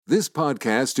This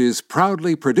podcast is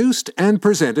proudly produced and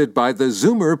presented by the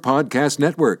Zoomer Podcast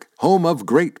Network, home of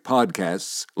great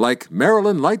podcasts like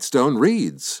Marilyn Lightstone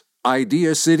Reads,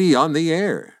 Idea City on the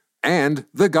Air, and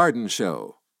The Garden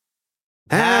Show.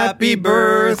 Happy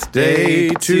birthday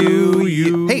to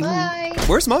you. Hey, Bye.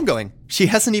 Where's Mom going? She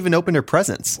hasn't even opened her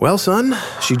presents. Well, son,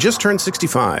 she just turned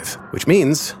 65, which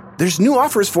means there's new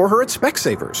offers for her at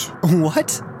Specsavers.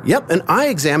 What? Yep, an eye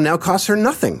exam now costs her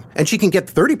nothing, and she can get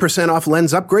 30% off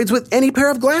lens upgrades with any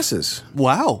pair of glasses.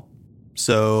 Wow.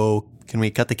 So, can we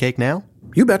cut the cake now?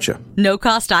 You betcha.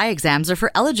 No-cost eye exams are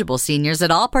for eligible seniors at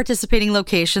all participating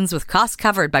locations with costs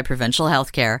covered by provincial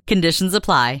health care. Conditions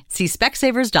apply. See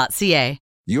specsavers.ca.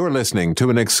 You're listening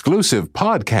to an exclusive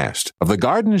podcast of The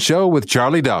Garden Show with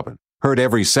Charlie Dobbin. Heard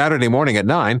every Saturday morning at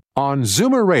 9 on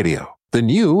Zoomer Radio, the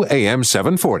new AM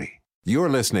 740. You're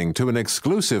listening to an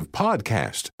exclusive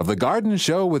podcast of The Garden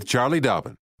Show with Charlie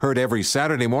Dobbin. Heard every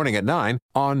Saturday morning at 9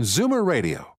 on Zoomer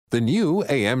Radio, the new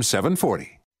AM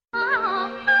 740.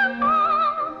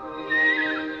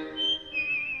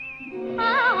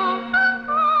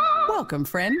 Welcome,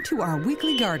 friend, to our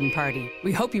weekly garden party.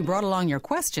 We hope you brought along your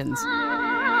questions,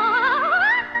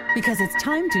 because it's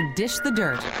time to dish the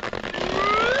dirt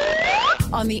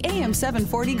on the AM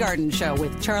 740 Garden Show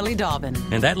with Charlie Dobbin.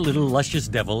 And that little luscious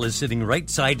devil is sitting right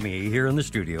beside me here in the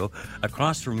studio.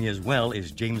 Across from me as well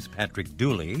is James Patrick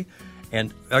Dooley.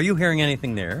 And are you hearing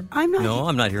anything there? I'm not. No,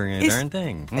 I'm not hearing a darn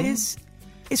thing.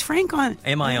 Is Frank on?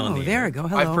 Am I on the there air? we go.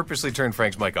 Hello. I purposely turned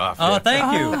Frank's mic off. Oh,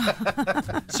 thank you.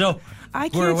 So, I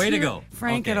can't we're away hear to go.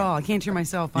 Frank Okay. at all. I can't hear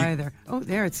myself either. Oh,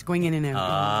 there, it's going in and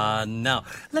out. Now,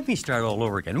 let me start all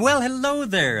over again. Well, hello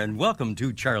there, and welcome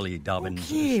to Charlie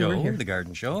Dobbin's Okay, we're show, here. The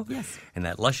Garden Show. Yes. And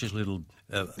that luscious little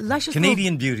Luscious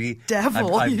Canadian little beauty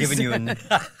devil, I've you given you said.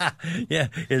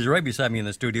 is right beside me in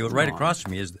the studio. Right across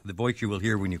from me is the voice you will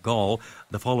hear when you call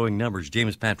the following numbers.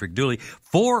 James Patrick Dooley,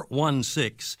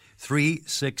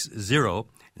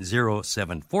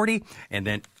 416-360-0740. And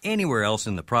then anywhere else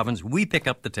in the province, we pick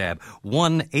up the tab,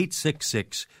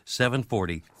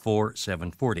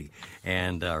 1-866-740-4740.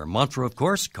 And our mantra, of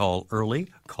course, call early,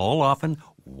 call often,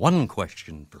 one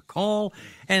question per call,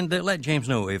 and let James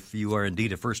know if you are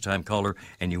indeed a first-time caller,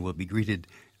 and you will be greeted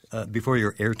before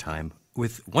your airtime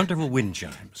with wonderful wind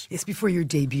chimes. It's before your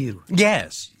debut.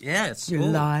 Yes. Your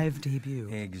live debut.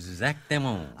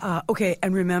 Exactement. Okay,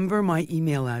 and remember my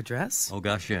email address. Oh,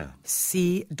 gosh, yeah.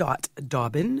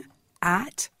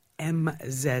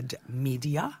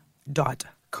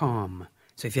 c.dobbin@mzmedia.com.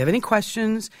 So if you have any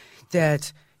questions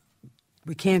that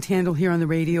we can't handle here on the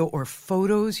radio or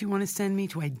photos you want to send me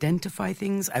to identify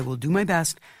things, I will do my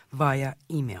best via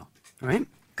email. All right?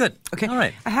 Good. Okay. All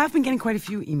right. I have been getting quite a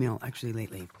few email actually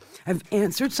lately. I've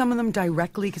answered some of them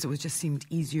directly because it just seemed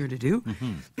easier to do.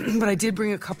 Mm-hmm. But I did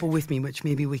bring a couple with me, which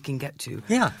maybe we can get to.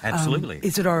 Yeah, absolutely.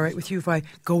 Is it all right with you if I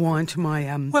go on to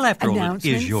my well, after all, it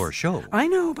announcements? is your show. I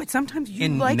know, but sometimes you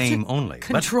In like name to only, but-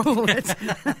 control it.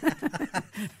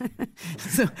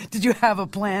 So, did you have a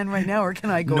plan right now, or can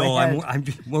I go ahead?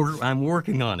 No, I'm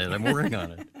working on it. I'm working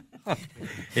on it.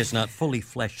 It's not fully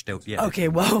fleshed out yet. Okay,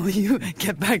 well, you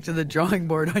get back to the drawing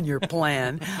board on your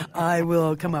plan. I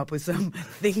will come up with some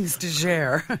things to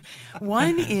share.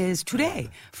 One is today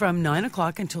from 9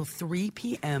 o'clock until 3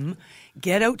 p.m.,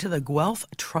 get out to the Guelph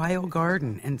Trial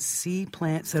Garden and see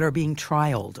plants that are being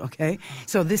trialed, okay?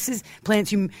 So this is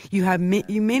plants you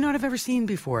may not have ever seen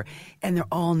before, and they're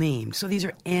all named. So these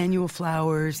are annual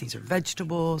flowers, these are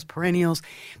vegetables, perennials,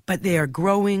 but they are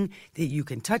growing, that you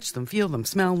can touch them, feel them,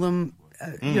 smell them,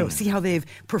 see how they've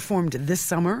performed this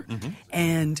summer,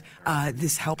 and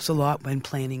this helps a lot when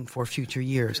planning for future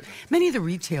years. Many of the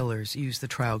retailers use the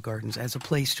trial gardens as a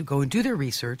place to go and do their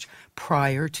research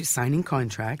prior to signing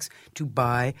contracts to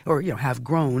buy or have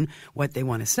grown what they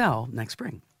want to sell next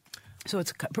spring. So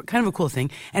it's kind of a cool thing,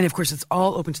 and of course it's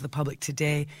all open to the public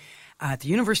today at the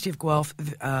University of Guelph,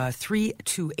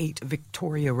 328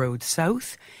 Victoria Road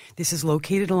South. This is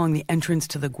located along the entrance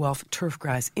to the Guelph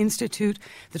Turfgrass Institute.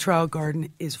 The trial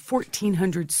garden is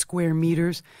 1,400 square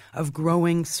meters of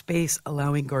growing space,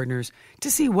 allowing gardeners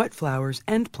to see what flowers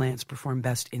and plants perform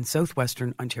best in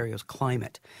southwestern Ontario's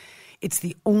climate. It's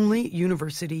the only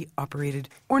university-operated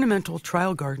ornamental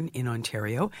trial garden in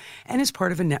Ontario and is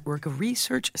part of a network of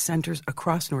research centres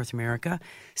across North America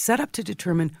set up to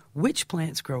determine which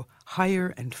plants grow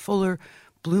higher and fuller,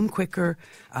 bloom quicker,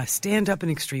 stand up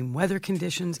in extreme weather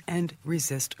conditions, and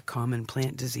resist common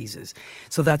plant diseases.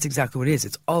 So that's exactly what it is.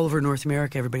 It's all over North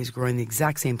America. Everybody's growing the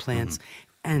exact same plants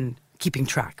and keeping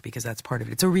track because that's part of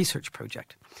it. It's a research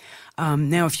project.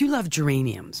 Now, if you love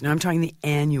geraniums, now I'm talking the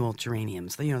annual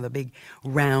geraniums, the big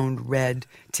round red,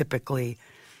 typically.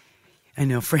 I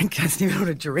know Frank doesn't even know what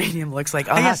a geranium looks like.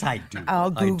 Yes, I do.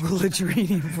 I'll Google a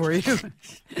geranium for you.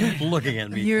 Looking at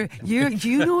me. Do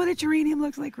you know what a geranium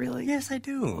looks like, really? Yes, I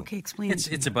do. Okay, explain.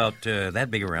 It's about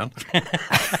that big around.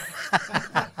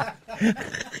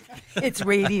 It's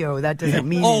radio. That doesn't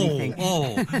mean anything.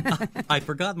 I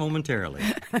forgot momentarily.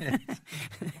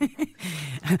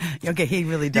 Okay, he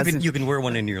really doesn't. You can wear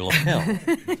one in your lapel.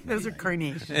 Those are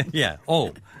carnations. Yeah.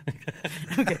 Oh.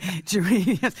 Okay,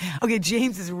 geraniums. Okay,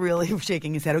 James is really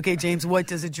shaking his head. Okay, James, what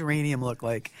does a geranium look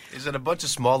like? Is it a bunch of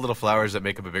small little flowers that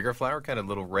make up a bigger flower? Kind of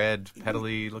little red,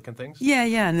 petally looking things? Yeah,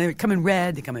 and they come in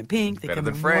red, they come in pink, they Better come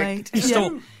than in Frank.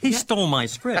 white. He stole my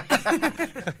script.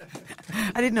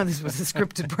 I didn't know this was a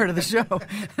scripted part of the show.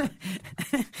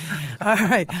 All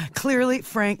right. Clearly,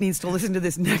 Frank needs to listen to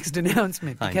this next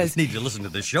announcement. I Because just need to listen to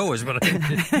the show is what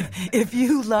if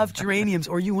you love geraniums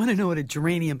or you want to know what a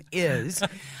geranium is,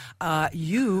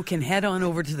 you can head on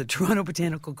over to the Toronto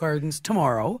Botanical Gardens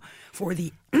tomorrow for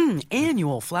the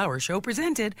annual flower show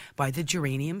presented by the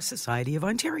Geranium Society of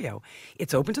Ontario.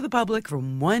 It's open to the public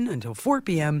from 1 until 4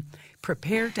 p.m.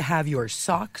 Prepare to have your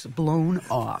socks blown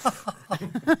off.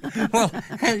 Well,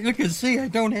 you can see I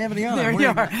don't have any on. There you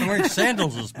are. I'm wearing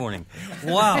sandals this morning.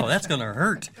 Wow, that's going to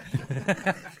hurt.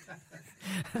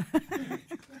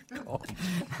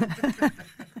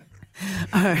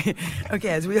 All right. Okay,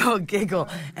 as we all giggle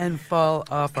and fall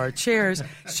off our chairs,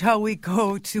 shall we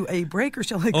go to a break or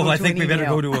shall I go to I think an we better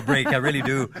email? go to a break. I really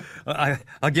do.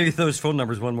 I'll give you those phone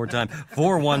numbers one more time.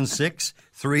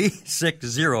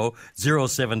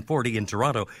 416-360-0740 in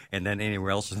Toronto, and then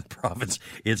anywhere else in the province,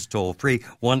 it's toll free.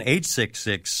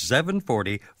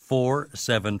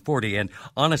 1-866-740-4740. And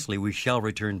honestly, we shall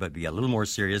return, but be a little more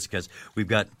serious because we've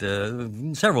got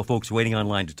several folks waiting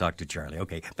online to talk to Charlie.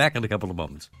 Okay, back in a couple of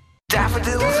moments.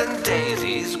 Daffodils and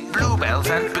daisies, bluebells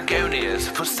and begonias,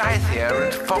 forsythia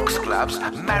and foxgloves,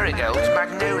 marigolds,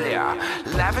 magnolia,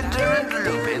 lavender and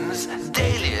lupins,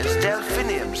 dahlias,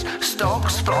 delphiniums,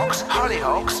 stalks, phlox,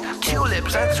 hollyhocks,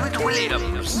 tulips and sweet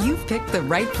williams. You've picked the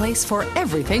right place for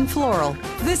everything floral.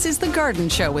 This is The Garden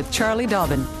Show with Charlie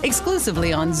Dobbin,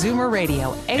 exclusively on Zoomer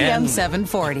Radio, AM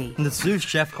 740. The sous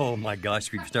chef, oh my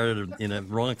gosh, we've started in a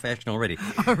wrong fashion already.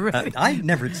 All right. I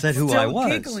never said who I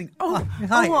was. Giggling. Well,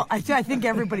 I think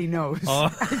everybody knows. I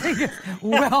think it's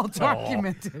well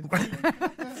documented.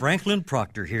 Franklin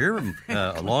Proctor here,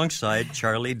 alongside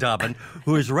Charlie Dobbin,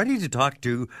 who is ready to talk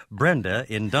to Brenda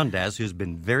in Dundas, who's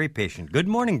been very patient. Good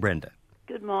morning, Brenda.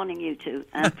 Good morning, you two.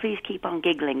 Please keep on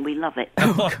giggling. We love it.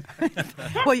 Well,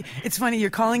 it's funny. You're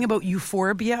calling about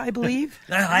euphorbia, I believe.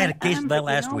 I had a case of that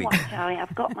last week. What, Charlie?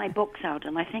 I've got my books out,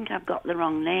 and I think I've got the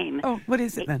wrong name. Oh, what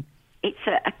is it then? It's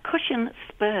a cushion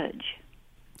spurge.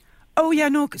 Oh, yeah,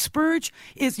 no, spurge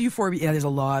is euphorbia. Yeah, there's a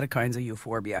lot of kinds of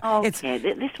euphorbia. Okay,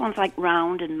 this one's like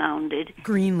round and mounded.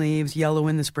 Green leaves, yellow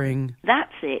in the spring.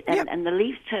 That's it, Yep. and the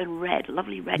leaves turn red,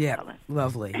 lovely red colour.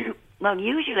 Lovely. Well,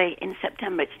 usually in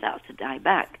September it starts to die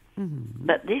back. Mm-hmm.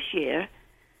 But this year,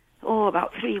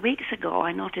 about 3 weeks ago,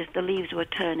 I noticed the leaves were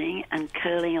turning and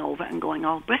curling over and going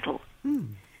all brittle.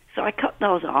 So I cut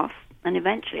those off, and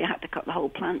eventually I had to cut the whole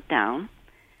plant down.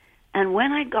 And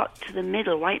when I got to the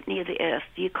middle, right near the earth,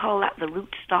 do you call that the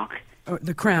rootstock? Oh,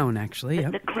 the crown, actually.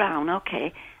 The crown,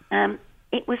 okay.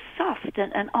 It was soft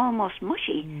and almost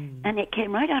mushy, and it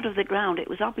came right out of the ground. It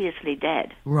was obviously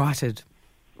dead. Rotted,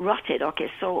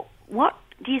 okay. So what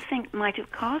do you think might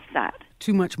have caused that?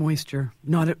 Too much moisture.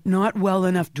 Not well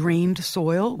enough drained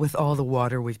soil with all the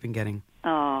water we've been getting.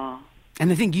 Oh. And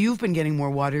I think you've been getting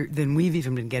more water than we've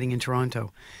even been getting in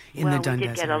Toronto, the Dundas we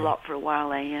did get area. a lot for a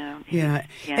while, yeah.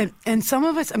 And some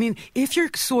of us, I mean, if your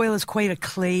soil is quite a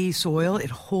clay soil, it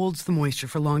holds the moisture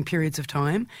for long periods of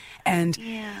time. And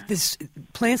this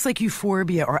plants like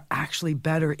euphorbia are actually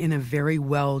better in a very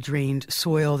well-drained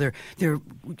soil. They're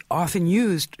often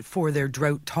used for their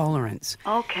drought tolerance.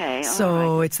 Okay,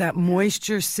 So it's that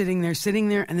moisture sitting there,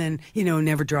 and then,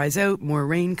 never dries out. More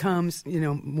rain comes,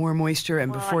 more moisture,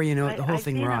 and before you know it, the whole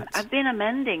thing rots. I've been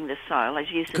amending the soil, as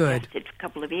you suggested a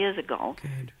couple of years ago.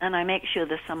 Good. And I make sure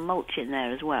there's some mulch in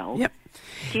there as well. Yep.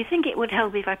 Do you think it would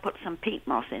help if I put some peat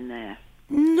moss in there?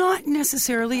 Not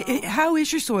necessarily. How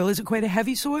is your soil? Is it quite a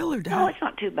heavy soil? No, it's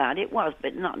not too bad. It was,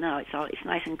 but not now. It's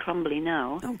nice and crumbly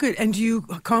now. Oh, good. And do you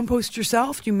compost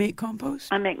yourself? Do you make compost?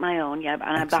 I make my own, and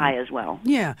excellent. I buy as well.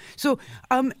 Yeah. So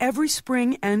every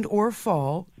spring and or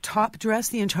fall, top dress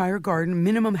the entire garden,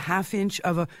 minimum half inch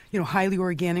of a highly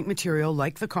organic material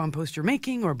like the compost you're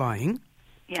making or buying.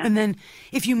 Yeah. And then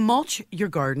if you mulch your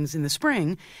gardens in the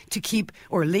spring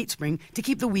or late spring, to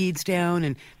keep the weeds down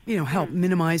and, help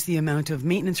minimize the amount of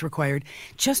maintenance required,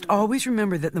 just always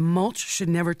remember that the mulch should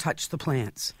never touch the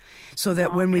plants. So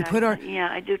that when we put our... Yeah,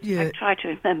 I do. Yeah, I try to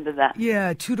remember that.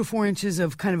 Yeah, 2 to 4 inches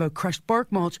of kind of a crushed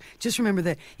bark mulch. Just remember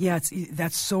that,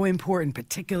 that's so important,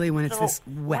 particularly when it's this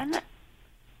wet.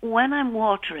 When I'm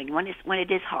watering, when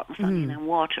it is hot and sunny and I'm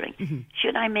watering,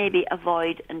 should I maybe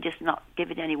avoid and just not give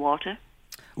it any water?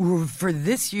 For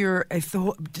this year,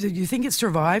 do you think it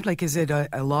survived? Like, is it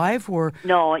alive or?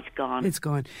 No, it's gone. It's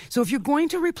gone. So if you're going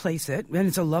to replace it, and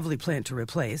it's a lovely plant to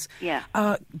replace,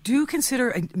 do consider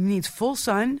it needs full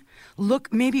sun.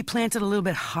 Maybe plant it a little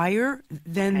bit higher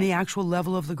than the actual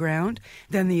level of the ground,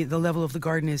 than the level of the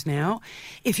garden is now.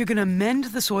 If you're going to amend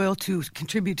the soil to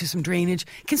contribute to some drainage,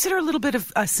 consider a little bit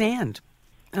of sand.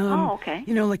 Okay.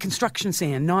 Like construction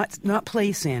sand, not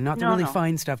play sand, not the really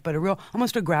fine stuff, but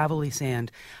almost a gravelly sand.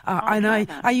 And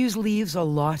I use leaves a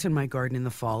lot in my garden in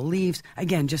the fall. Leaves,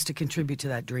 again, just to contribute to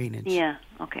that drainage. Yeah,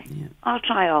 okay. Yeah. I'll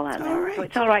try all that then. All right. So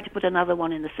it's all right to put another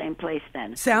one in the same place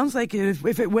then. Sounds like if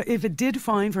it did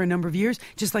fine for a number of years,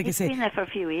 just like I say. It's been there for a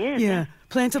few years. Yeah.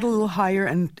 Plant it a little higher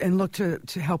and look to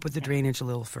help with the drainage a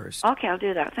little first. Okay, I'll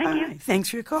do that. Thank you. Right. Thanks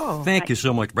for your call. Thank you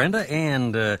so much, Brenda.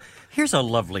 And here's a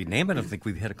lovely name. I don't think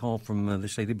we've had a call from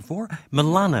this lady before.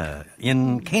 Milana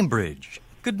in Cambridge.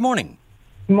 Good morning.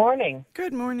 Morning.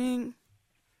 Good morning.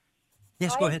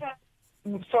 Yes, go ahead.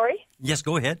 Sorry? Yes,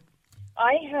 go ahead.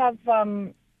 I have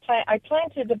I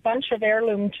planted a bunch of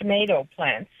heirloom tomato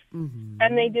plants,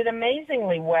 and they did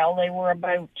amazingly well. They were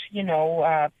about,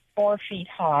 4 feet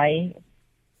high,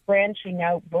 branching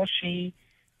out, bushy,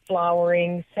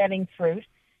 flowering, setting fruit.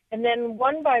 And then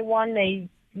one by one, they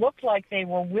looked like they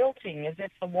were wilting, as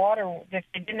if if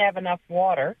they didn't have enough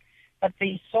water, but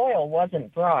the soil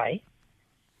wasn't dry.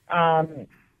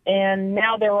 And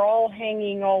now they're all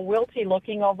hanging all wilty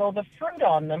looking, although the fruit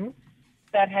on them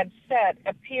that had set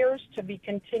appears to be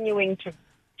continuing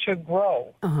to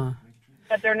grow.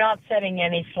 But they're not setting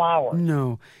any flowers.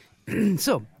 No.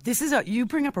 So you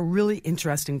bring up a really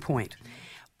interesting point.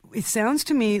 It sounds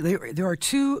to me there are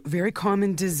 2 very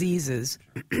common diseases.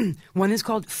 One is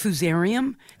called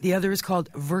fusarium. The other is called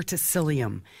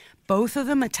verticillium. Both of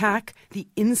them attack the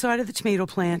inside of the tomato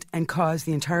plant and cause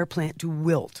the entire plant to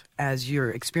wilt, as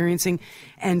you're experiencing,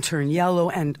 and turn yellow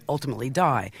and ultimately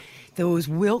die. Those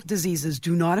wilt diseases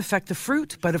do not affect the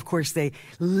fruit, but of course they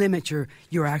limit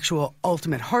your actual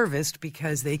ultimate harvest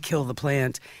because they kill the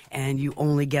plant and you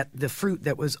only get the fruit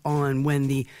that was on when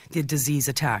the disease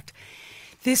attacked.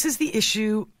 This is the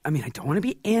issue. I mean, I don't want to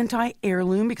be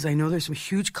anti-heirloom because I know there's some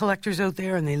huge collectors out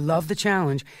there and they love the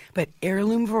challenge, but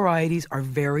heirloom varieties are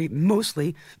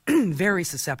mostly very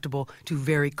susceptible to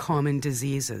very common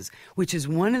diseases, which is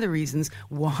one of the reasons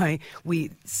why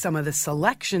some of the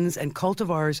selections and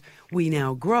cultivars we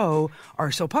now grow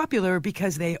are so popular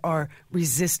because they are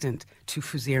resistant to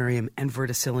fusarium and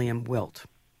verticillium wilt.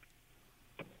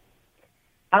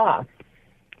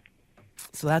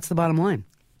 So that's the bottom line.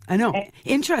 I know.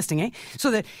 Interesting, eh?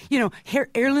 So that,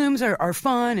 heirlooms are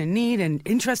fun and neat and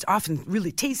often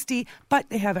really tasty, but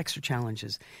they have extra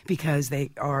challenges because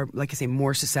they are, like I say,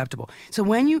 more susceptible. So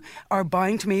when you are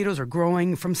buying tomatoes or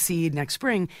growing from seed next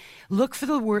spring, look for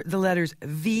the letters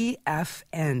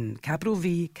VFN, capital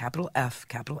V, capital F,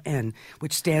 capital N,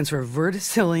 which stands for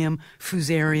verticillium,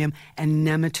 fusarium, and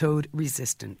nematode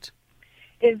resistant.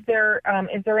 Is there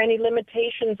any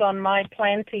limitations on my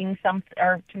planting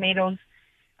tomatoes?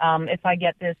 If I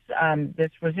get this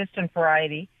resistant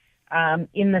variety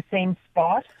in the same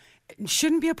spot? It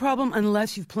shouldn't be a problem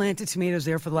unless you've planted tomatoes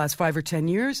there for the last 5 or 10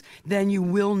 years. Then you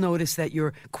will notice that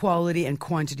your quality and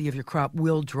quantity of your crop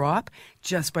will drop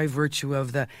just by virtue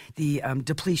of the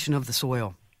depletion of the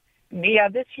soil. Yeah,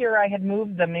 this year I had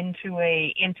moved them into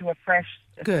a fresh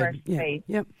space.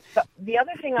 Yep. But the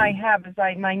other thing I have is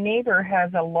my neighbor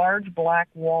has a large black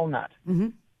walnut. Mm-hmm.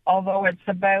 Although it's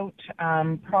about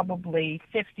probably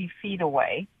 50 feet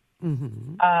away,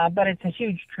 but it's a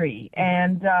huge tree.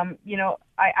 And,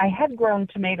 I had grown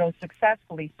tomatoes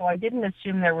successfully, so I didn't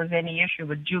assume there was any issue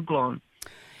with juglone.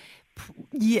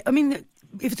 Yeah, I mean,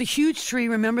 if it's a huge tree,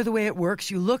 remember the way it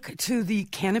works. You look to the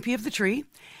canopy of the tree,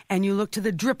 and you look to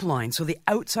the drip line, so the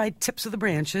outside tips of the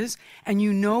branches, and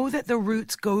you know that the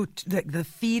roots the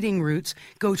feeding roots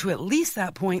go to at least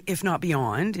that point, if not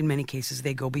beyond. In many cases,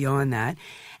 they go beyond that.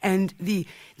 And the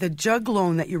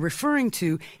juglone that you're referring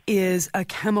to is a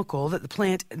chemical that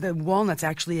the walnuts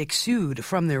actually exude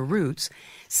from their roots,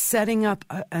 setting up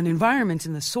an environment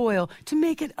in the soil to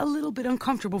make it a little bit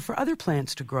uncomfortable for other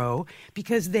plants to grow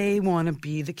because they want to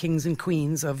be the kings and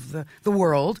queens of the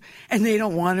world, and they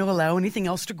don't want to allow anything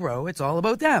else to grow. It's all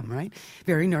about them, right?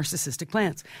 Very narcissistic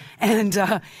plants. And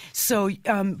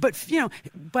but, you know,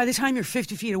 by the time you're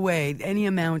 50 feet away, any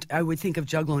amount I would think of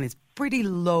juglone is pretty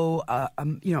low,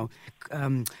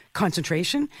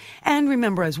 concentration. And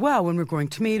remember as well, when we're growing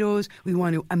tomatoes, we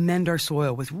want to amend our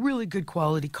soil with really good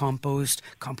quality compost,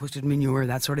 composted manure,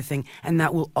 that sort of thing. And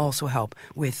that will also help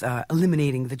with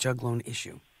eliminating the juglone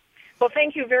issue. Well,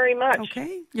 thank you very much.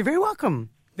 Okay. You're very welcome.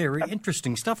 Very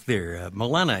interesting stuff there.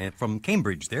 Milana from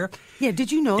Cambridge there. Yeah,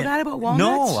 did you know that about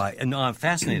walnuts? No, I'm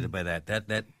fascinated by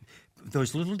that.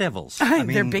 Those little devils.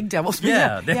 They're big devils.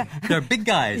 Yeah, they're big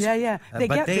guys. Yeah.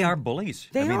 They are bullies.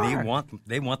 They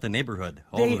they want the neighborhood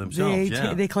all to themselves.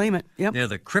 They claim it. Yep. They're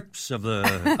the Crips of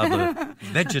the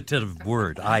vegetative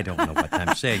word. I don't know what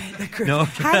I'm saying. No,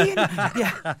 how do you?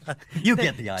 Yeah, you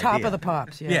get the idea. Top of the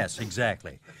pops. Yeah. Yes,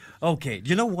 exactly. Okay,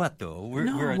 you know what, though?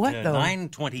 We're at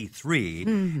 9:23,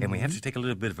 and we have to take a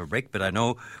little bit of a break, but I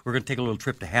know we're going to take a little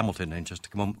trip to Hamilton in just a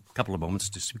couple of moments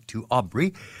to speak to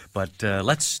Aubrey. But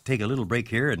let's take a little break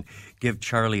here and give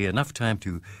Charlie enough time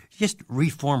to just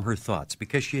reform her thoughts,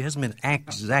 because she hasn't been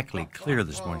exactly clear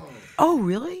this morning. Oh,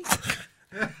 really?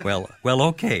 Well,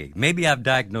 okay. Maybe I've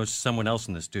diagnosed someone else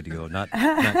in the studio, not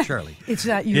Charlie. It's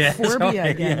that euphorbia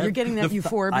again. Yeah. You're getting that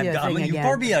euphorbia I'm thing again.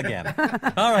 Euphorbia again.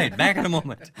 All right, back in a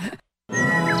moment.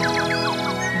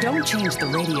 Don't change the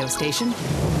radio station.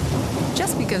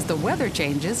 Just because the weather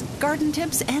changes, garden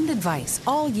tips and advice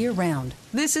all year round.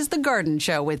 This is The Garden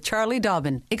Show with Charlie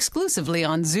Dobbin, exclusively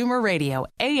on Zoomer Radio,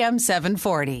 AM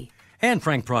 740. And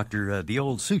Frank Proctor, the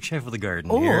old sous chef of the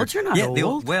garden. Old? Here. You're not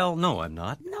old. Well, no, I'm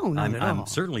not. No, not at all. I'm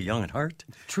certainly young at heart.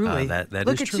 Truly. That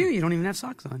Look is at true. you. You don't even have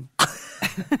socks on.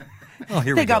 Oh,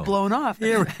 here they we go. got blown off.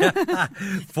 Here are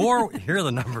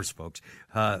the numbers, folks.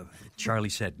 Charlie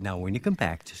said, now, when you come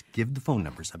back, just give the phone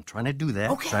numbers. I'm trying to do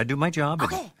that. Okay. Try to do my job.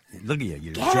 Okay. And look at you.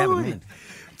 You're jabbing me in.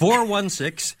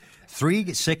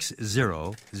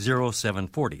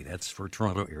 416-360-0740. That's for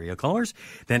Toronto area callers.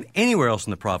 Then anywhere else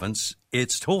in the province,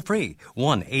 it's toll-free.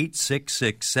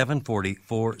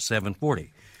 1-866-740-4740.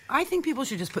 I think people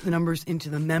should just put the numbers into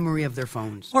the memory of their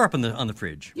phones. Or up on the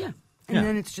fridge. Yeah. And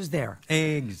then it's just there.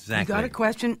 Exactly. You got a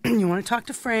question, you want to talk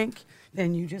to Frank,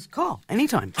 then you just call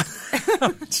anytime.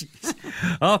 Jeez.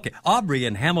 Okay. Aubrey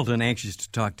in Hamilton, anxious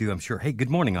to talk to you, I'm sure. Hey, good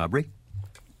morning, Aubrey.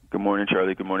 Good morning,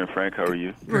 Charlie. Good morning, Frank. How are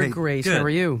you? We're great. How are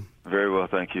you? Very well,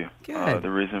 thank you. Good. The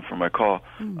reason for my call,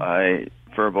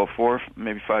 for about 4,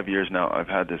 maybe 5 years now, I've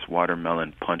had this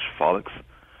watermelon punch Folix.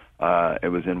 It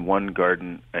was in one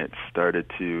garden. It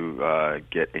started to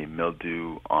get a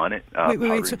mildew on it. Wait.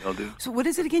 Mildew. So what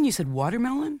is it again? You said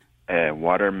watermelon?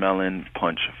 Watermelon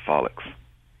punch Folix.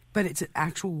 But it's an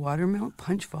actual watermelon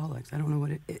punch Folix. I don't know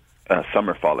what it is.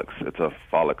 Summer Folix. It's a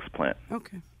Folix plant.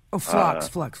 Okay. Oh, flux.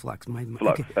 Flux. Okay.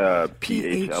 Phlox.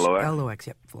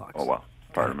 Yep, flux. Oh, wow.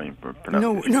 Pardon me for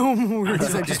No pronunciation. more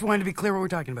words. I just wanted to be clear what we're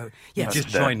talking about. Yes. You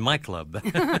just joined my club.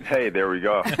 Hey, there we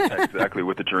go. Exactly.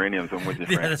 With the geraniums, I'm with you,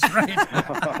 Frank. Yeah, that's right.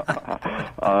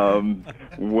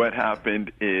 What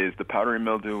happened is the powdery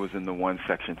mildew was in the one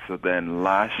section. So then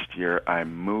last year I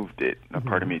moved it.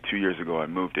 Pardon me, 2 years ago I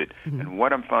moved it. And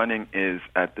what I'm finding is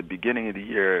at the beginning of the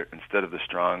year, instead of the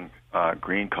strong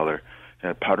green color,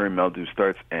 powdery mildew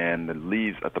starts, and the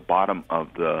leaves at the bottom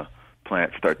of the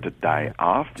plant start to die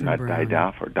off, not die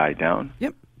off or die down.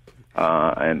 Yep.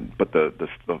 But the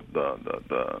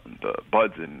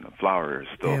buds and the flower are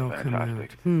still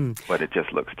fantastic. But it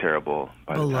just looks terrible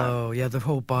below. Yeah, the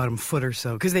whole bottom foot or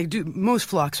so, because they do. Most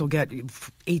phlox will get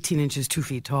 18 inches, 2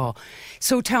 feet tall.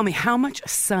 So tell me, how much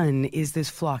sun is this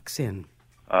phlox in?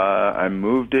 I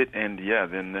moved it, and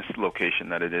then this location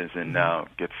that it is in now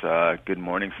gets good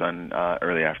morning sun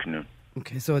early afternoon.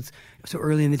 Okay, so it's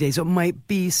early in the day. So it might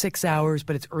be 6 hours,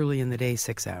 but it's early in the day,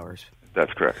 6 hours.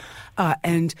 That's correct.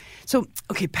 And so,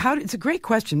 powder. It's a great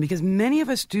question because many of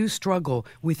us do struggle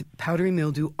with powdery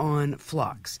mildew on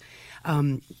phlox.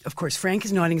 Of course, Frank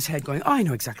is nodding his head, going, "Oh, I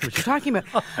know exactly what you're talking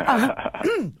about."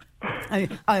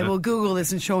 I will Google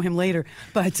this and show him later.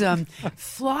 But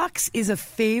phlox is a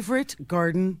favorite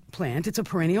garden plant. It's a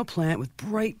perennial plant with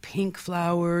bright pink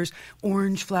flowers,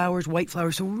 orange flowers, white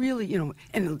flowers. So really, and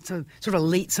it's a sort of a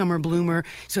late summer bloomer.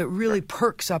 So it really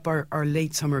perks up our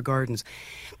late summer gardens.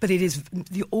 But it is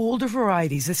the older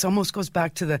varieties. This almost goes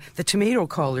back to the tomato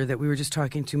caller that we were just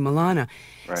talking to, Milana.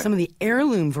 Right. Some of the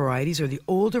heirloom varieties or the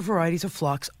older varieties of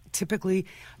phlox, typically,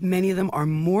 many of them are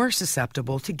more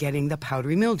susceptible to getting the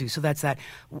powdery mildew. So that's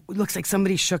looks like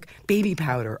somebody shook baby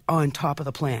powder on top of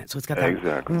the plant. So it's got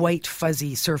that white,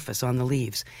 fuzzy surface on the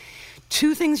leaves.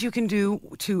 Two things you can do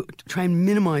to try and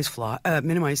minimize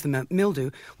the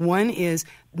mildew. One is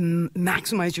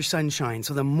maximize your sunshine.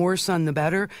 So the more sun, the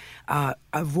better.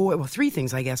 Three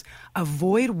things, I guess.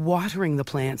 Avoid watering the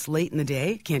plants late in the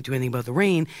day. Can't do anything about the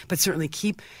rain, but certainly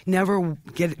never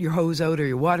get your hose out or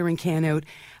your watering can out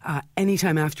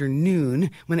anytime after noon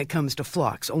when it comes to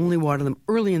phlox. Only water them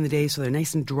early in the day so they're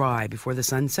nice and dry before the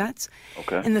sun sets.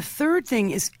 Okay. And the third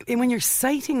thing is when you're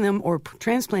siting them or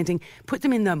transplanting, put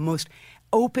them in the most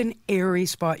open, airy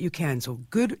spot you can. So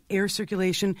good air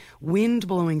circulation, wind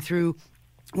blowing through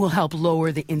will help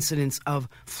lower the incidence of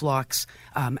phlox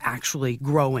actually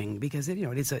growing because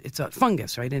it's a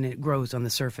fungus, right? And it grows on the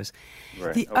surface.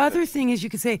 Right. The other thing is you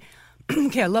could say,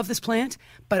 okay, I love this plant,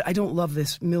 but I don't love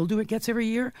this mildew it gets every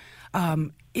year.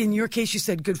 In your case, you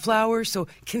said good flowers, so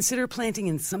consider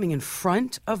planting something in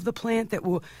front of the plant that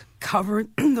will cover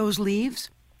those leaves.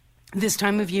 This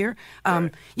time of year,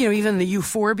 even the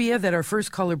euphorbia that our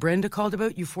first caller Brenda called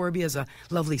about. Euphorbia is a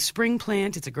lovely spring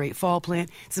plant. It's a great fall plant.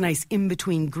 It's a nice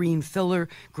in-between green filler,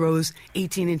 grows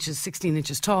 18 inches, 16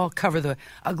 inches tall, cover the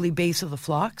ugly base of the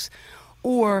phlox.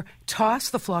 Or toss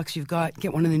the phlox you've got,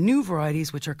 get one of the new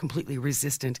varieties which are completely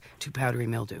resistant to powdery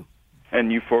mildew.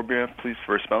 And euphorbia, please,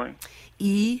 for spelling?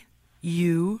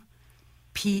 EUPHORB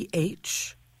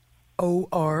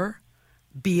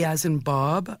as in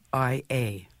Bob,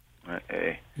 IA.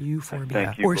 Euphorbia.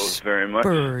 Thank you both very much.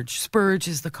 Spurge. Spurge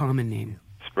is the common name.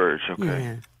 Spurge, okay.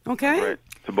 Yeah. Okay. All right.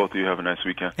 So both of you have a nice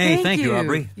weekend. Hey, thank you,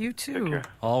 Aubrey. You too.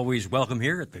 Always welcome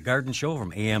here at the Garden Show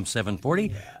from AM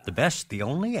 740. The best, the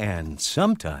only, and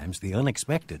sometimes the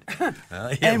unexpected.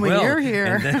 And when you're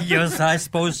here. Yes, I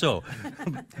suppose so.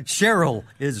 Cheryl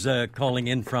is calling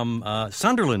in from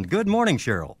Sunderland. Good morning,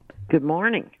 Cheryl. Good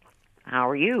morning. How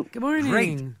are you? Good morning.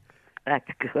 Great. That's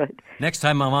good. Next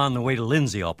time I'm on the way to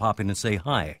Lindsay, I'll pop in and say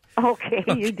hi. Okay,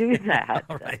 you do that.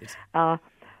 All right.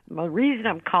 The reason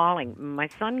I'm calling, my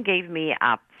son gave me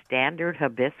a standard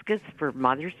hibiscus for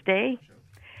Mother's Day,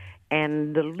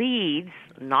 and the leaves,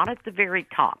 not at the very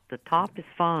top. The top is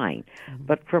fine,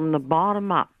 but from the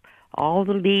bottom up, all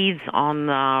the leaves on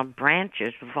the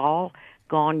branches have all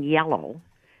gone yellow,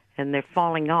 and they're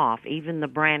falling off. Even the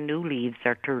brand new leaves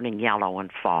are turning yellow and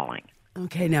falling.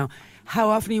 Okay, now, how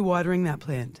often are you watering that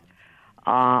plant?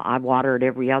 I water it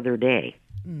every other day.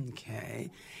 Okay.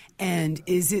 And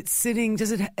is it sitting,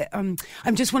 I'm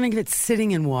just wondering if it's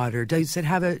sitting in water. Does it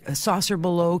have a saucer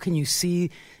below? Can you see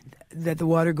that the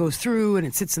water goes through and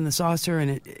it sits in the saucer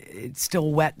and it's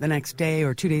still wet the next day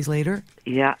or 2 days later?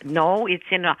 Yeah, no,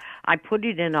 I put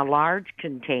it in a large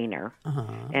container,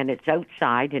 and it's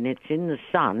outside and it's in the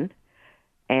sun,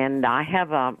 and I have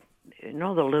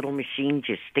the little machines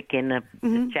you stick in to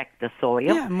check the soil.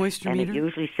 Yeah, moisture and meter. It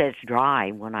usually says dry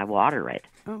when I water it.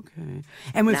 Okay.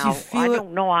 And once now, you feel I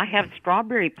don't know. I have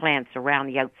strawberry plants around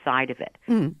the outside of it,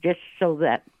 just so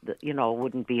that, it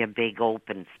wouldn't be a big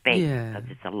open space. Yeah. Because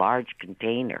it's a large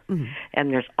container.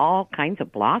 And there's all kinds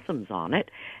of blossoms on it.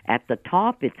 At the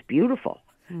top, it's beautiful.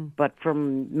 But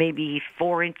from maybe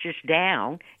 4 inches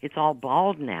down, it's all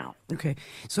bald now. Okay.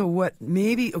 So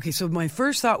so my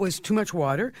first thought was too much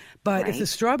water, but if the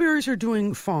strawberries are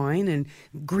doing fine and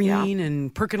green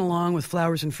and perking along with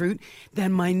flowers and fruit,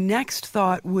 then my next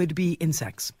thought would be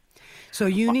insects. So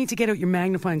you need to get out your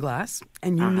magnifying glass,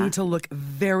 and you need to look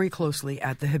very closely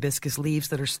at the hibiscus leaves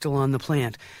that are still on the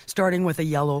plant, starting with a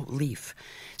yellow leaf.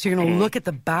 So you're going to look at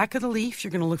the back of the leaf.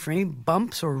 You're going to look for any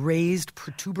bumps or raised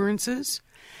protuberances.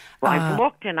 Well, I've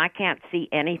looked and I can't see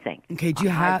anything. Okay, do you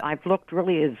have? I've looked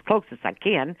really as close as I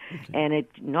can, and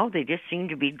they just seem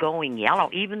to be going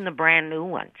yellow. Even the brand new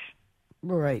ones.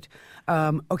 Right.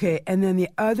 Okay, and then the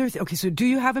other okay, so do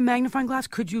you have a magnifying glass?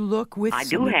 Could you look with I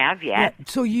do have, yes. Yeah,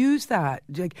 so use that.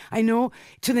 I know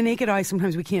to the naked eye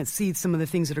sometimes we can't see some of the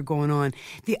things that are going on.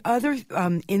 The other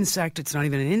insect, it's not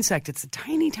even an insect, it's a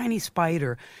tiny, tiny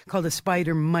spider called a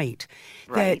spider mite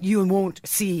that you won't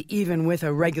see even with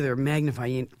a regular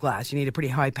magnifying glass. You need a pretty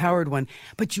high-powered one.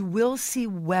 But you will see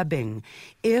webbing.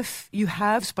 If you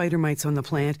have spider mites on the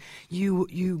plant,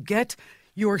 you get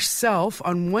yourself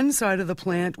on one side of the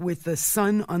plant with the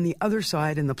sun on the other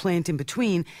side and the plant in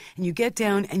between, and you get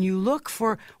down and you look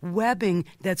for webbing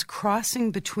that's crossing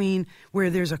between where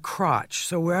there's a crotch.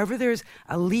 So wherever there's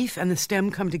a leaf and the stem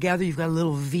come together, you've got a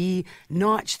little V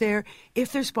notch there.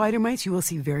 If there's spider mites, you will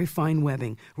see very fine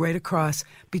webbing right across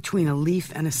between a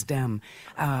leaf and a stem,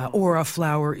 or a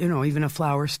flower, even a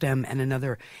flower stem and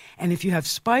another. And if you have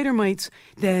spider mites,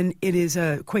 then it is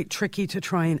quite tricky to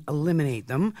try and eliminate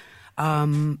them.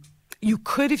 You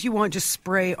could, if you want, just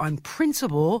spray on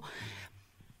principle,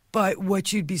 but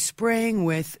what you'd be spraying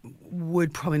with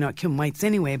would probably not kill mites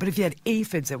anyway. But if you had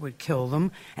aphids, that would kill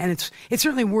them, and it's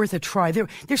certainly worth a try.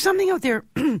 There's something out there,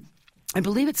 I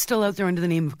believe it's still out there under the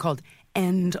name called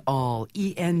Endall,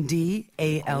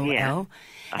 Endall.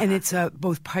 And it's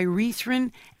both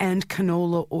pyrethrin and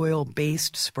canola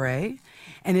oil-based spray.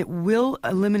 And it will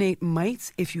eliminate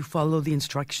mites if you follow the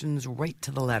instructions right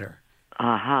to the letter.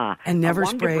 Uh-huh. And never I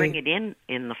wanted spray. to bring it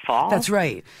in the fall. That's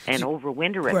right. And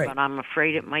overwinter it, right. but I'm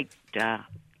afraid it might...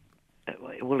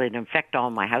 will it infect all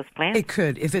my houseplants? It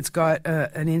could, if it's got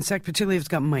an insect, particularly if it's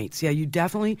got mites. Yeah, you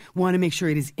definitely want to make sure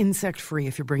it is insect-free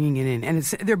if you're bringing it in. And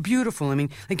they're beautiful. I mean,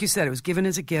 like you said, it was given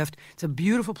as a gift. It's a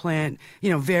beautiful plant,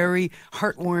 very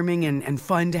heartwarming and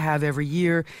fun to have every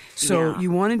year. So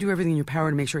you want to do everything in your power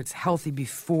to make sure it's healthy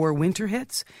before winter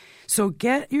hits. So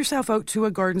get yourself out to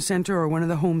a garden center or one of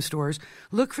the home stores.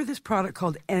 Look for this product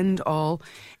called Endall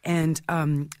and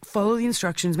follow the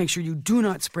instructions. Make sure you do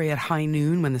not spray at high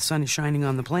noon when the sun is shining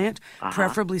on the plant.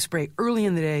 Preferably spray early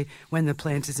in the day when the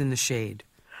plant is in the shade.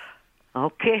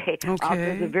 Okay. I'll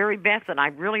do the very best, and I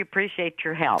really appreciate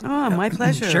your help. Oh, my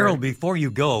pleasure. Cheryl, before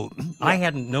you go, I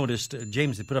hadn't noticed,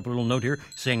 James had put up a little note here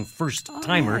saying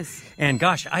first-timer. Yes. And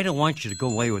gosh, I don't want you to go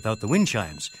away without the wind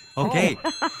chimes. Okay.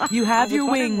 You have your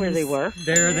wings. Where they were.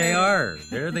 There they are.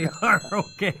 There they are.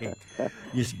 Okay.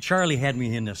 You see, Charlie had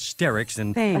me in hysterics,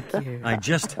 and Thank you. I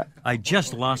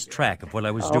just lost track of what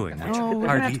I was doing, which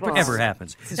hardly ever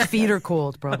happens. His feet are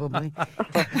cold, probably.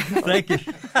 Thank you.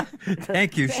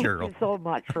 Thank you, Cheryl. Thank you so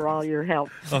much for all your help.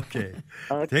 Okay.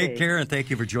 Take care, and thank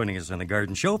you for joining us on The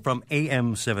Garden Show from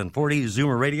AM 740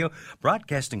 Zoomer Radio,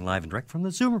 broadcasting live and direct from the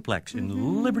Zoomerplex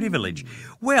in Liberty Village.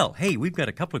 Well, hey, we've got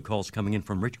a couple of calls coming in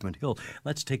from Richmond Hill.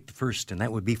 Let's take the first, and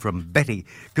that would be from Betty.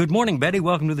 Good morning, Betty.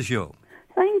 Welcome to the show.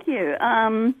 Thank you.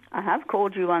 I have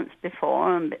called you once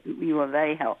before, and you were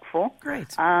very helpful.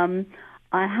 Great.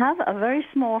 I have a very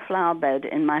small flower bed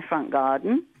in my front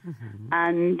garden,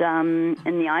 and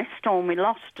in the ice storm we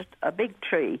lost a big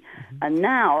tree, and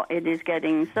now it is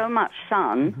getting so much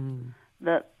sun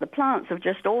that the plants have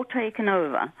just all taken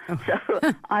over.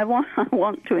 So I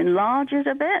want to enlarge it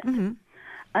a bit,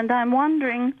 and I'm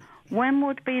wondering when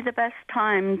would be the best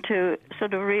time to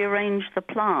sort of rearrange the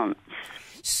plants.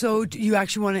 So do you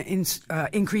actually want to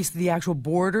increase the actual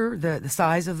border, the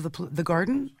size of the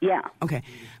garden? Yeah. Okay.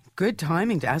 Good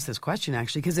timing to ask this question,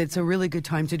 actually, because it's a really good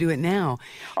time to do it now.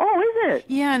 Oh, is it?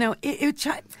 Yeah, no,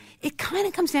 it kind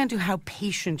of comes down to how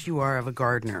patient you are of a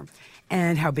gardener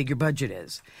and how big your budget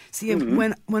is. See,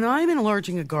 when I'm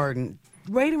enlarging a garden,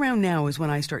 right around now is when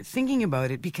I start thinking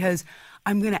about it, because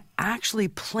I'm going to actually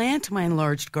plant my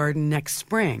enlarged garden next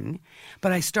spring,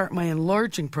 but I start my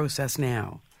enlarging process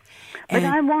now. But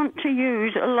I want to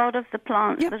use a lot of the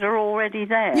plants that are already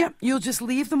there. Yep, you'll just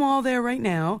leave them all there right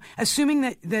now, assuming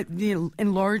that the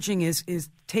enlarging is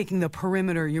taking the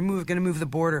perimeter. You're going to move the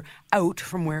border out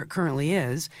from where it currently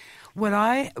is. What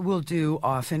I will do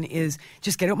often is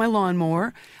just get out my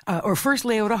lawnmower, or first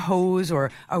lay out a hose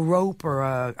or a rope or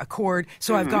a cord.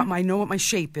 So I know what my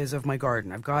shape is of my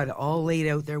garden. I've got it all laid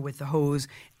out there with the hose,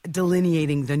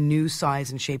 delineating the new size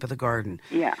and shape of the garden.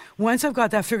 Yeah. Once I've got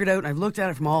that figured out and I've looked at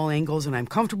it from all angles and I'm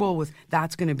comfortable with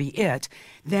that's going to be it,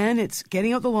 then it's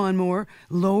getting out the lawnmower,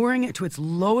 lowering it to its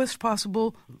lowest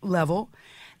possible level,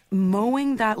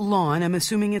 mowing that lawn. I'm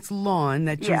assuming it's lawn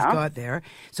that you've got there.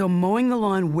 So mowing the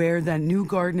lawn where that new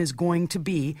garden is going to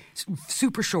be,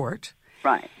 super short.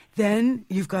 Right. Then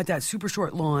you've got that super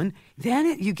short lawn.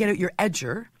 Then you get out your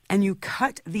edger and you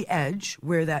cut the edge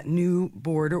where that new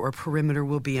border or perimeter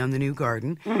will be on the new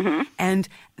garden. And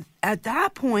at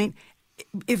that point,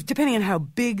 depending on how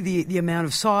big the amount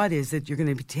of sod is that you're going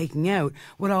to be taking out,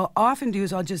 what I'll often do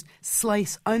is I'll just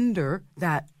slice under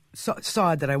that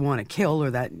sod that I want to kill,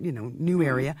 or that new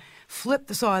area, flip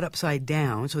the sod upside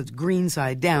down so it's green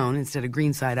side down instead of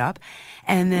green side up,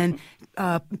 and then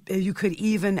you could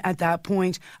even at that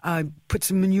point put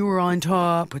some manure on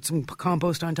top, put some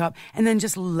compost on top, and then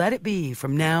just let it be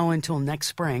from now until next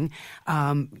spring.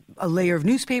 A layer of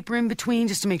newspaper in between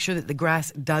just to make sure that the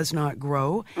grass does not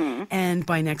grow, and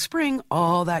by next spring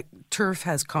all that turf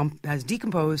has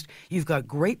decomposed. You've got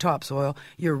great topsoil.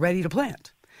 You're ready to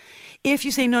plant. If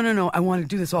you say, no, I want to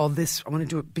do I want to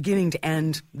do it beginning to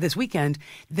end this weekend,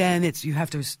 then you have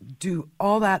to do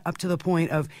all that up to the point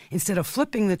of, instead of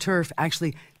flipping the turf,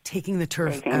 actually taking the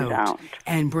turf out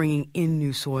and bringing in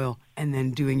new soil and then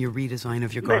doing your redesign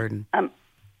of your garden.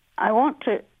 I want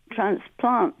to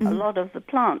transplant a lot of the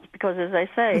plants because, as I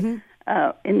say,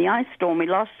 in the ice storm we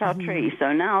lost our tree,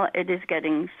 so now it is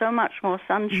getting so much more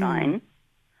sunshine.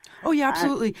 Oh yeah,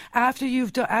 absolutely. After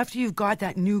you've got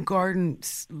that new garden,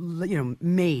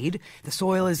 made, the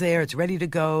soil is there, it's ready to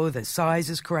go, the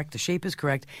size is correct, the shape is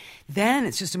correct. Then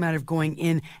it's just a matter of going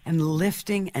in and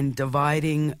lifting and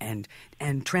dividing and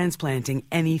transplanting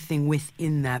anything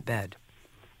within that bed.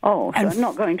 Oh, so And I'm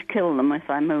not going to kill them if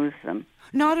I move them.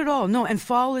 Not at all, no. And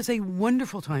fall is a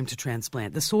wonderful time to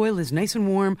transplant. The soil is nice and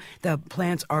warm. The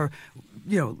plants are,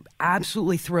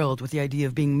 absolutely thrilled with the idea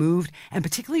of being moved and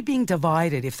particularly being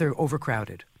divided if they're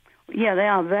overcrowded. Yeah, they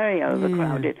are very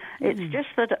overcrowded. It's just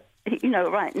that,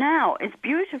 right now it's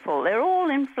beautiful. They're all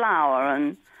in flower,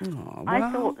 and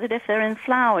I thought that if they're in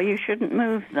flower, you shouldn't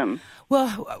move them.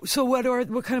 Well, so what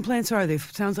kind of plants are they?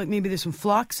 Sounds like maybe there's some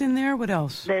phlox in there. What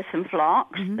else? There's some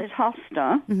phlox, there's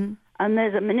hosta, and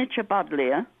there's a miniature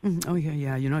buddleia. Oh,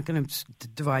 yeah. You're not going to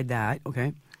divide that,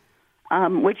 okay.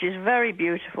 Which is very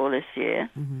beautiful this year,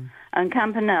 and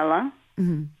campanella.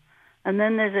 And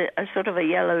then there's a sort of a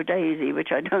yellow daisy,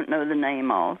 which I don't know the name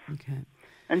of. Okay.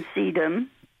 And sedum.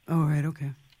 All right,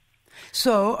 okay.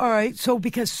 So, all right, so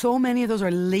because so many of those are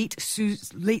late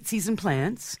season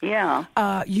plants,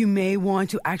 you may want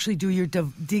to actually do your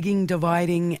digging,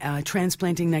 dividing,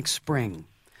 transplanting next spring.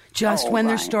 Just when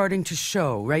they're starting to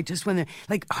show, right? Just when they're,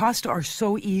 like, hosta are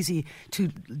so easy to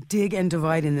dig and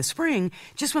divide in the spring,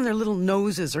 just when their little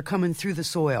noses are coming through the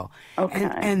soil. Okay.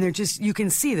 And they're just, you can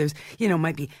see there's,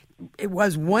 might be, it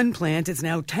was one plant, it's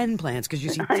now 10 plants because you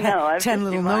see 10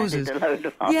 little noses.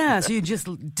 Yeah, so you just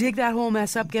dig that whole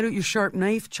mess up, get out your sharp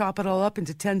knife, chop it all up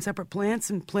into 10 separate plants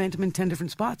and plant them in 10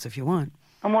 different spots if you want.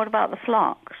 And what about the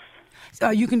phlox?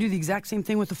 You can do the exact same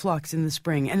thing with the phlox in the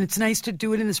spring. And it's nice to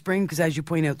do it in the spring because, as you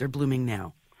point out, they're blooming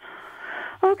now.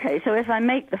 Okay, so if I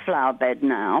make the flower bed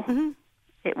now,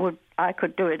 I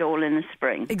could do it all in the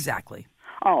spring. Exactly.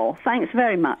 Oh, thanks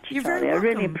very much, You're Charlie. very welcome.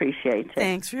 I really appreciate it.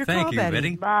 Thanks for your Thank call, you,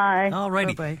 Betty. Bye. All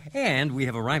righty. Bye-bye. And we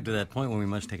have arrived at that point when we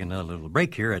must take another little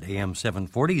break here at AM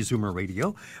 740 Zoomer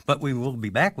Radio. But we will be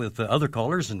back with other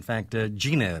callers. In fact,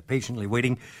 Gina patiently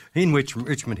waiting in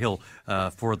Richmond Hill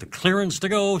for the clearance to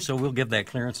go. So we'll give that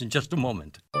clearance in just a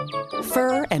moment.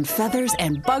 Fur and feathers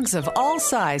and bugs of all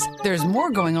size. There's more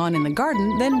going on in the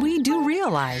garden than we do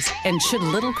realize. And should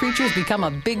little creatures become a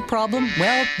big problem,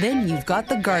 well, then you've got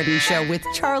The Garden Show with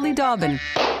Charlie Dobbin.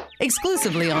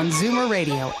 Exclusively on Zoomer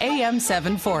Radio, AM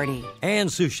 740. And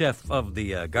sous chef of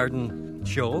the Garden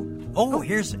Show. Oh,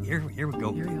 here we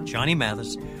go. Johnny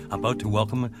Mathis about to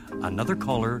welcome another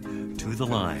caller to the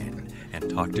line and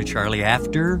talk to Charlie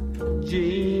after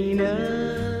Gina.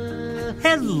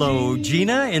 Hello,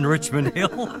 Gina in Richmond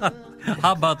Hill.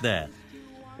 How about that?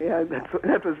 Yeah,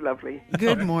 that was lovely.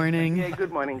 Good morning. Yeah,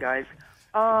 good morning, guys.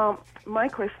 My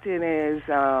question is,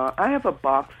 I have a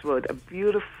boxwood, a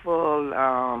beautiful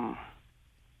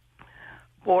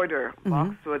border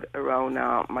boxwood around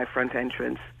my front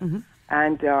entrance.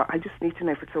 And I just need to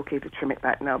know if it's okay to trim it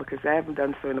back now because I haven't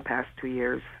done so in the past 2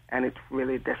 years, and it's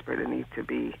really desperately need to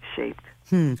be shaped.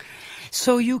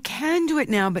 So you can do it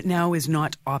now, but now is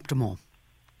not optimal.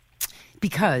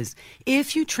 Because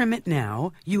if you trim it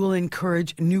now, you will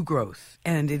encourage new growth,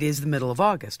 and it is the middle of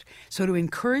August. So to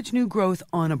encourage new growth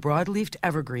on a broadleafed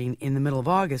evergreen in the middle of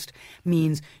August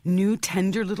means new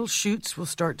tender little shoots will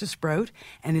start to sprout,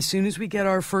 and as soon as we get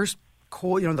our first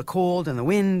cold, the cold and the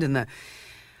wind and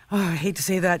I hate to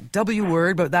say that W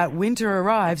word, but that winter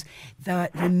arrives,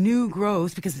 the new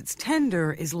growth, because it's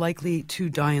tender, is likely to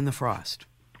die in the frost.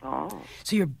 Oh.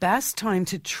 So your best time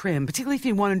to trim, particularly if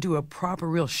you want to do a proper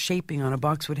real shaping on a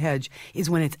boxwood hedge, is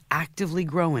when it's actively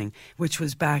growing, which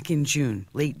was back in June,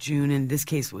 late June. In this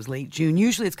case, it was late June.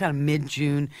 Usually it's kind of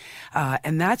mid-June.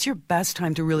 And that's your best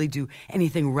time to really do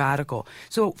anything radical.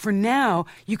 So for now,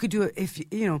 you could do it if,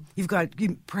 you've got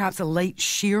perhaps a light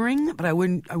shearing, but I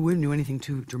wouldn't do anything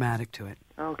too dramatic to it.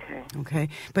 Okay.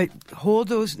 But hold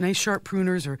those nice sharp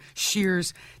pruners or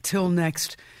shears till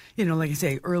next, like I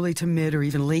say, early to mid or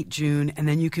even late June, and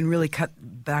then you can really cut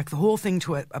back the whole thing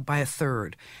to by a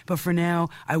third. But for now,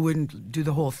 I wouldn't do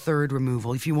the whole third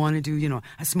removal. If you want to do,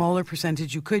 a smaller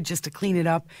percentage, you could just to clean it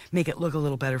up, make it look a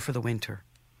little better for the winter.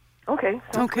 Okay.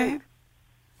 Okay.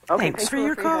 Thanks for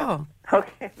your call.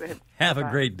 Okay. Have a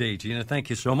great day, Gina.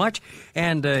 Thank you so much.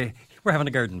 And we're having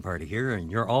a garden party here, and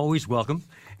you're always welcome.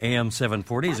 AM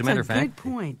 740, as a matter of fact. That's a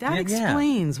good point. That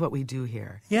explains what we do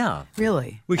here. Yeah.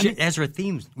 Really. We should, as our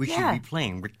themes, we should be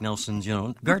playing Rick Nelson's,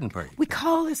 garden party. We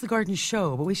call this the garden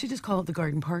show, but we should just call it the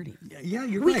garden party. Yeah,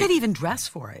 you're right. We could even dress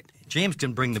for it. James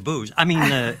didn't bring the booze. I mean,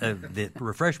 the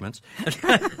refreshments.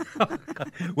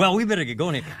 Well, we better get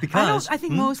going here because... I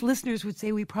think most listeners would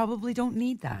say we probably don't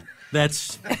need that.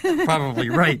 That's probably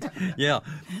right. Yeah.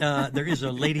 There is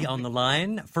a lady on the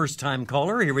line. First-time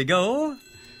caller. Here we go.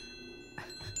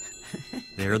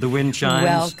 There the wind chimes.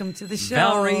 Welcome to the show.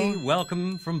 Valerie,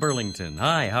 welcome from Burlington.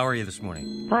 Hi, how are you this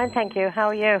morning? Fine, thank you. How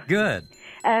are you? Good.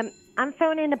 I'm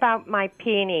phoning about my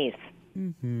peonies.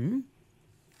 Mm-hmm.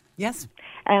 Yes?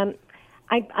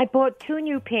 I bought 2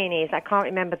 new peonies. I can't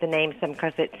remember the names of them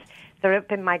because they're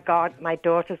up in my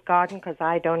daughter's garden because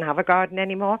I don't have a garden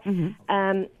anymore.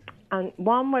 And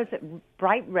one was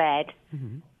bright red,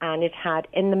 and it had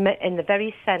in the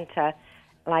very center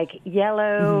like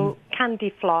yellow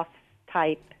candy floss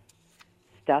type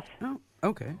stuff. Oh,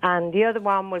 okay. And the other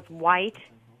one was white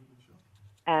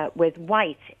with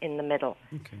white in the middle.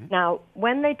 Okay. Now,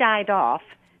 when they died off,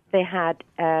 they had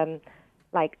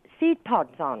like seed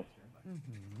pods on,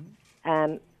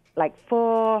 like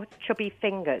 4 chubby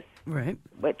fingers, right,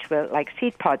 which were like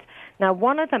seed pods. Now,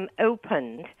 one of them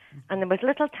opened, and there was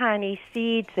little tiny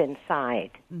seeds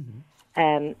inside.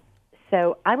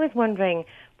 So I was wondering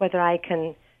whether I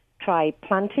can try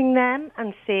planting them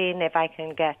and seeing if I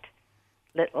can get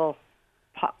little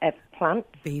plants.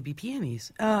 Baby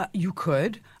peonies. You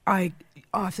could.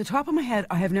 Off the top of my head,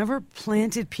 I have never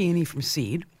planted peony from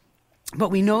seed, but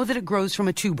we know that it grows from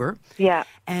a tuber. Yeah.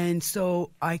 And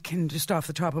so I can just off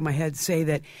the top of my head say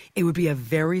that it would be a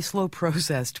very slow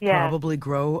process to probably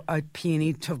grow a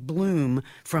peony to bloom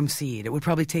from seed. It would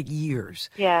probably take years.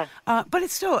 Yeah. But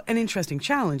it's still an interesting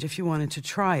challenge if you wanted to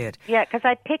try it. Yeah, because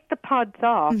I picked the pods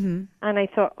off, and I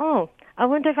thought, I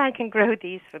wonder if I can grow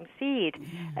these from seed.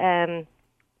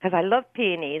 Because I love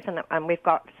peonies, and we've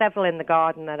got several in the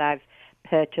garden that I've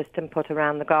purchased and put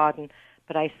around the garden.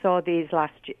 But I saw these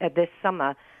this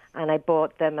summer, and I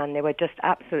bought them, and they were just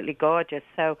absolutely gorgeous.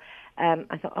 So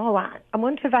I thought, I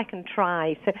wonder if I can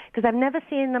try. Because I've never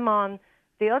seen them on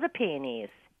the other peonies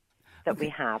that we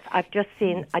have. I just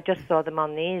saw them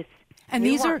on these. And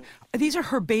these are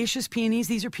herbaceous peonies.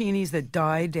 These are peonies that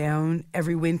die down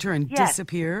every winter and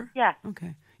disappear. Yeah.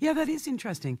 Okay. Yeah, that is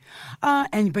interesting.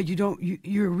 But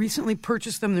you recently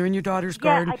purchased them. They're in your daughter's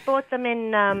garden. Yeah, I bought them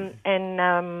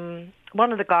in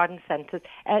one of the garden centres,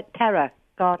 Terra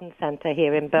Garden Centre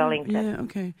here in Burlington. Yeah,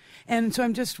 okay. And so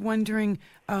I'm just wondering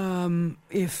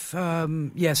if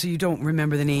so you don't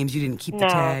remember the names, you didn't keep the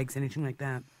tags, anything like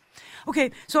that.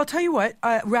 Okay, so I'll tell you what,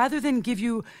 rather than give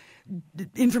you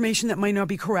information that might not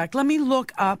be correct, let me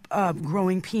look up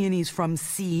growing peonies from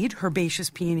seed, herbaceous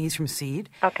peonies from seed.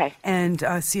 Okay. And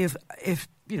see if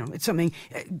it's something.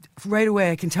 Right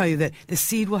away, I can tell you that the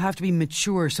seed will have to be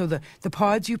mature. So the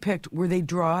pods you picked, were they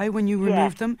dry when you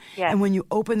removed them? Yes. And when you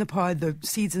opened the pod, the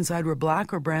seeds inside were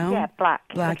black or brown? Yeah, black.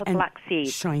 Black little and black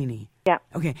seeds. shiny. Yeah.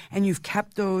 Okay, and you've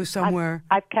kept those somewhere?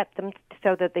 I've kept them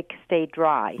so that they stay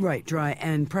dry. Right, dry,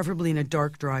 and preferably in a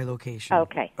dark, dry location.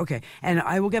 Okay. Okay, and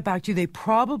I will get back to you. They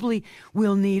probably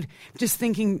will need, just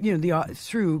thinking,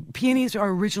 through, peonies are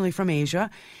originally from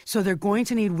Asia, so they're going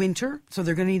to need winter, so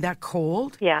they're going to need that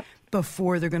cold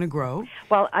before they're going to grow.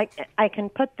 Well, I can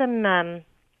put them...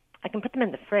 I can put them in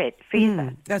the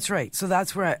freezer. That's right. So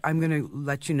that's where I'm going to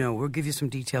let you know. We'll give you some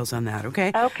details on that,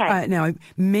 okay? Okay. Now, I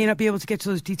may not be able to get to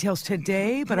those details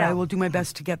today, but I will do my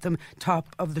best to get them top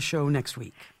of the show next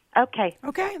week. Okay.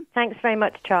 Okay. Thanks very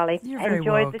much, Charlie. You're very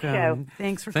Enjoyed welcome. the show.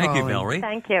 Thanks for Thank calling. you, Valerie.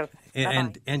 Thank you.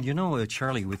 And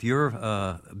Charlie, with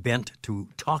your bent to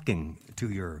talking to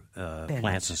your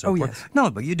plants and so forth. Yes.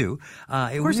 No, but you do.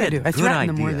 Of course I do. I threaten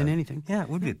them more than anything. Yeah, it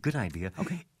would be a good idea.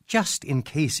 Okay. Just in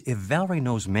case, if Valerie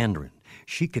knows Mandarin,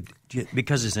 she could,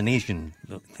 because it's an Asian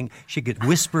thing, she could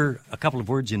whisper a couple of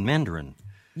words in Mandarin.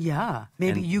 Yeah,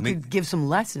 maybe you could give some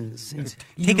lessons.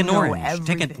 Take an orange.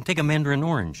 Take a Mandarin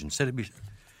orange instead of...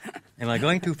 Am I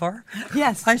going too far?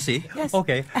 Yes. I see. Yes.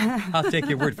 Okay. I'll take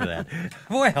your word for that.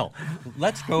 Well,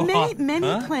 let's go on.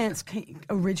 Many plants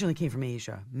originally came from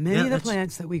Asia. Many of the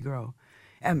plants that we grow.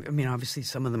 I mean, obviously,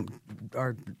 some of them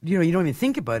are, you don't even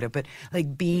think about it, but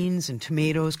like beans and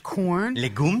tomatoes, corn.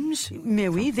 Legumes?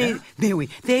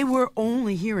 They were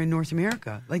only here in North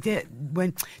America. Like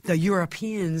when the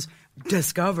Europeans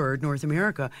discovered North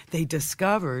America, they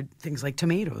discovered things like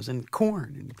tomatoes and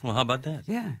corn. Well, how about that?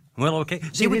 Yeah. Well, okay.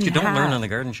 See what you don't learn on the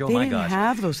Garden Show? My gosh. They didn't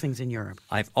have those things in Europe.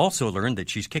 I've also learned that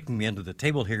she's kicking me under the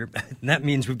table here, and that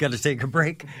means we've got to take a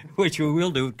break, which we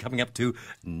will do coming up to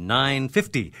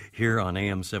 9:50 here on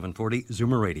AM 740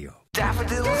 Zoomer Radio.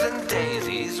 Daffodils and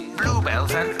daisies,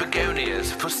 bluebells and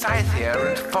begonias, forsythia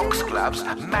and foxgloves,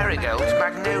 marigolds,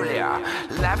 magnolia,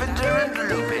 lavender and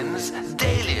lupins,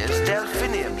 dahlias,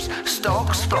 delphiniums,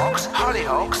 stalks, phlox,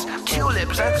 hollyhocks,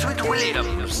 tulips and sweet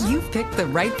williams. You've picked the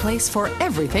right place for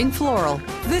everything floral.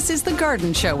 This is The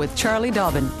Garden Show with Charlie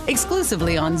Dobbin,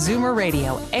 exclusively on Zoomer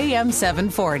Radio, AM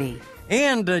 740.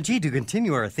 And, to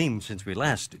continue our theme since we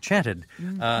last chatted,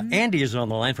 Andy is on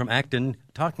the line from Acton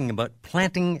talking about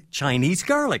planting Chinese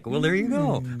garlic. Well, there you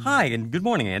go. Hi, and good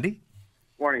morning, Andy.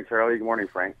 Morning, Charlie. Good morning,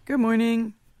 Frank. Good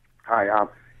morning. Hi.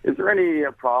 Is there any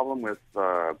problem with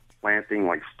planting,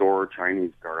 like, store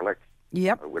Chinese garlic?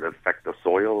 Yep. Would it affect the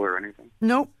soil or anything?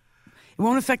 Nope. It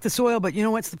won't affect the soil, but you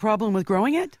know what's the problem with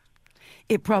growing it?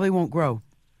 It probably won't grow.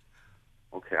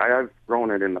 Okay, I've grown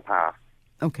it in the past.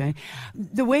 Okay.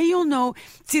 The way you'll know,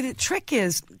 see, the trick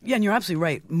is, yeah, and you're absolutely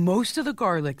right, most of the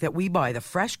garlic that we buy, the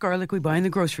fresh garlic we buy in the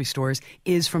grocery stores,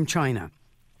 is from China.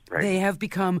 Right. They have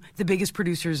become the biggest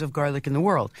producers of garlic in the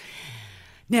world.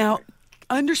 Now,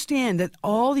 understand that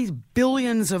all these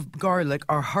billions of garlic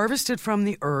are harvested from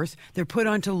the earth. They're put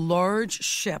onto large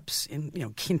ships, in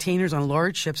containers on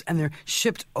large ships, and they're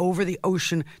shipped over the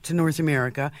ocean to North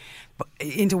America,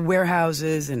 into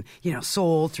warehouses, and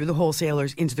sold through the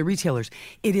wholesalers into the retailers.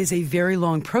 It is a very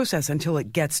long process until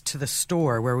it gets to the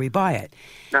store where we buy it.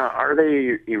 Now, are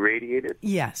they irradiated?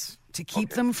 Yes. To keep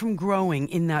them from growing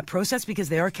in that process, because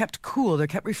they are kept cool, they're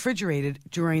kept refrigerated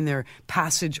during their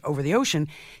passage over the ocean,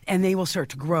 and they will start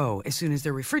to grow as soon as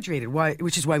they're refrigerated,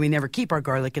 which is why we never keep our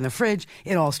garlic in the fridge.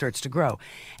 It all starts to grow.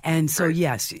 And so,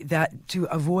 yes, that to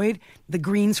avoid the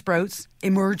green sprouts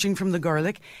emerging from the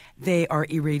garlic, they are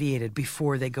irradiated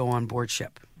before they go on board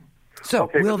ship. So,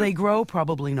 will they grow?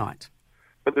 Probably not.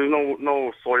 But there's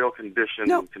no soil condition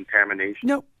contamination?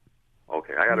 Nope.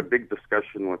 Okay, I had a big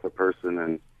discussion with a person,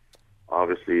 and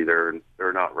obviously they're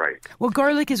not right. Well,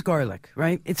 garlic is garlic,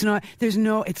 right? It's not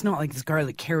like this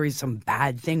garlic carries some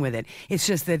bad thing with it. It's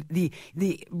just that the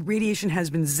radiation has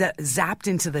been zapped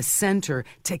into the center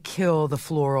to kill the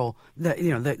floral,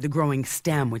 the growing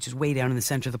stem, which is way down in the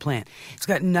center of the plant. It's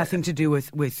got nothing to do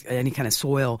with any kind of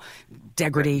soil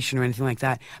degradation or anything like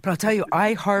that. But I'll tell you,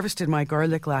 I harvested my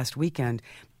garlic last weekend.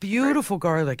 Beautiful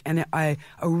garlic, and I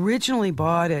originally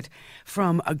bought it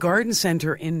from a garden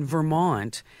center in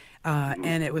Vermont.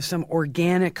 And it was some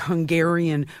organic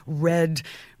Hungarian red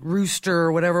rooster,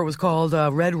 or whatever it was called,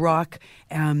 red rock.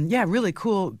 Really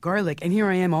cool garlic. And here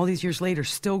I am all these years later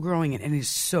still growing it, and it's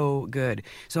so good.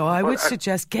 So I would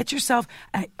suggest get yourself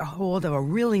a hold of a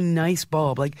really nice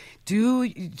bulb. Like do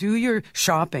your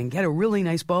shopping, get a really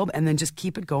nice bulb, and then just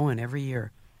keep it going every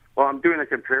year. Well, I'm doing a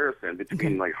comparison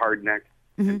between like hardneck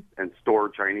and store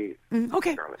Chinese.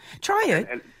 Okay, garlic. Try it.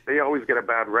 And they always get a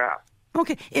bad rap.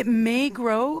 Okay, it may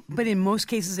grow, but in most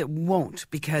cases it won't,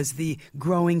 because the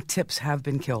growing tips have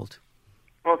been killed.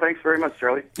 Well, thanks very much,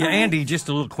 Charlie. Yeah, Andy, just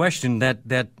a little question.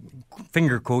 That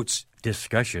finger quotes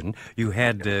discussion you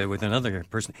had with another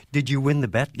person. Did you win the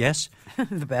bet? Yes?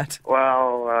 The bet?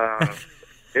 Well,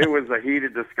 it was a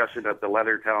heated discussion at the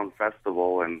Leathertown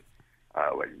Festival, and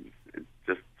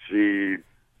she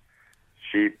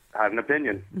had an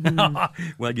opinion.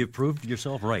 Well, you proved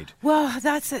yourself right. Well,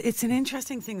 it's an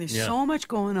interesting thing. There's so much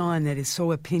going on that is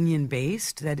so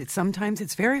opinion-based that sometimes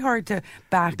it's very hard to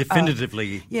back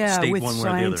definitively state with one way or the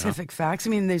other. Scientific facts. I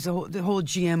mean, there's the whole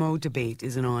GMO debate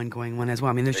is an ongoing one as well.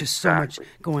 I mean, there's just so much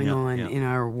going on in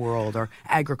our world, our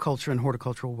agriculture and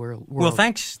horticultural world. Well,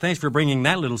 thanks for bringing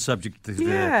that little subject to the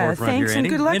forefront here, thanks, Andy.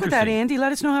 And good luck with that, Andy.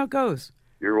 Let us know how it goes.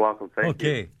 You're welcome. Thank you.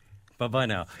 Okay. Bye-bye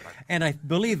now. And I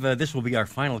believe this will be our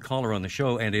final caller on the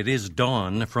show, and it is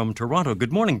Dawn from Toronto.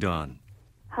 Good morning, Dawn.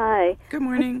 Hi. Good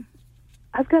morning.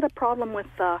 I've got a problem with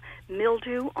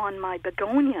mildew on my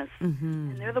begonias.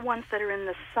 And they're the ones that are in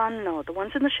the sun, though. The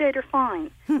ones in the shade are fine.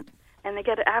 And they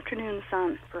get afternoon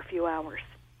sun for a few hours.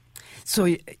 So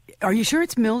are you sure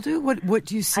it's mildew? What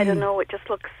do you see? I don't know. It just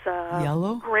looks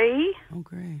yellow? Gray,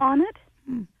 gray on it.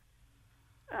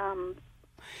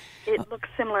 It looks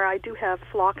similar. I do have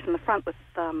phlox in the front with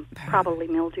probably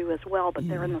mildew as well, but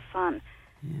they're in the sun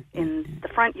in the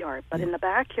front yard. But in the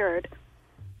backyard,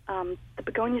 the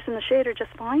begonias in the shade are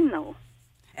just fine, though.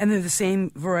 And they're the same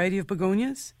variety of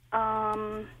begonias?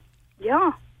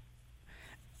 Yeah.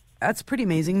 That's pretty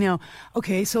amazing. Now,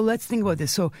 okay, so let's think about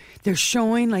this. So they're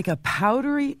showing like a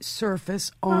powdery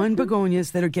surface on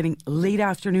begonias that are getting late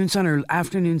afternoon sun or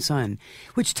afternoon sun,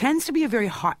 which tends to be a very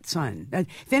hot sun.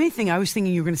 If anything, I was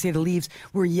thinking you were going to say the leaves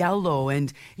were yellow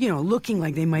and, looking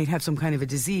like they might have some kind of a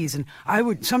disease. And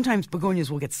sometimes begonias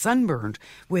will get sunburned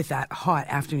with that hot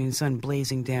afternoon sun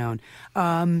blazing down.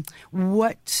 They're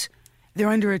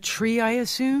under a tree, I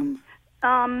assume?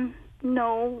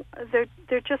 No,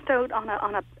 they're just out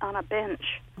on a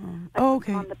bench.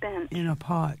 Okay. On the bench. In a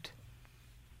pot.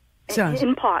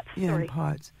 In pots. Yeah, sorry. In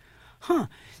pots. Huh.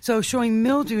 So showing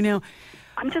mildew now.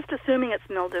 I'm just assuming it's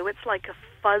mildew. It's like a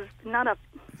fuzz,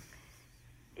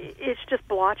 it's just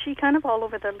blotchy kind of all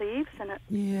over the leaves, and it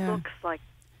looks like.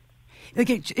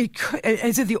 Okay, do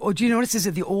you notice? Is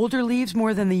it the older leaves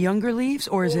more than the younger leaves,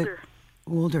 or is it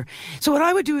older? So what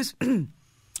I would do is.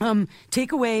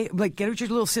 Take away, get out your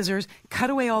little scissors, cut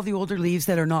away all the older leaves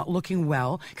that are not looking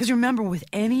well. Because remember, with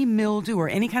any mildew or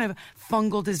any kind of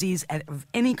fungal disease of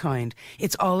any kind,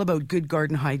 it's all about good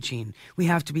garden hygiene. We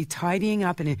have to be tidying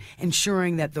up and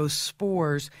ensuring that those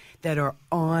spores that are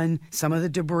on some of the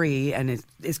debris and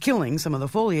is killing some of the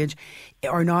foliage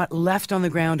are not left on the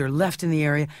ground or left in the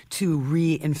area to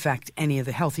reinfect any of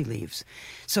the healthy leaves.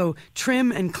 So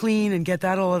trim and clean and get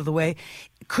that all out of the way.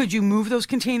 Could you move those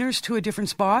containers to a different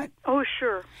spot? Oh,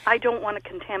 sure. I don't want to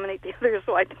contaminate the others,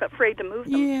 so I'm afraid to move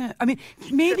them. Yeah, I mean,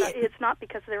 maybe it's not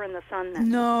because they're in the sun then.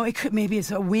 No, it could. Maybe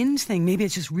it's a wind thing. Maybe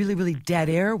it's just really, really dead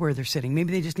air where they're sitting.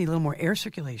 Maybe they just need a little more air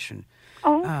circulation.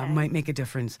 Oh, okay. Might make a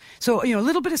difference. So, a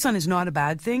little bit of sun is not a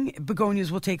bad thing. Begonias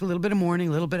will take a little bit of morning,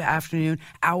 a little bit of afternoon,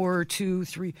 hour or 2,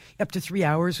 3, up to 3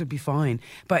 hours would be fine.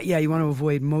 But yeah, you want to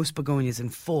avoid most begonias in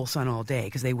full sun all day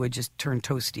because they would just turn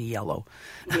toasty yellow.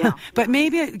 Yeah. But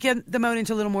maybe get them out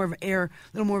into a little more of air,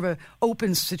 a little more of an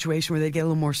open situation where they get a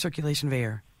little more circulation of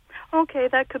air. Okay,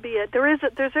 that could be it. There is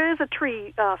a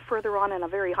tree further on in a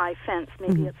very high fence.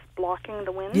 Maybe it's blocking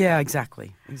the wind. Yeah,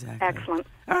 exactly. Excellent.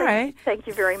 All right. Thank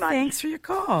you very much. Thanks for your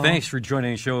call. Thanks for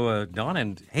joining the show, Dawn.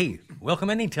 And hey, welcome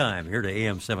anytime here to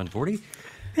AM 740.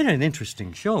 Been an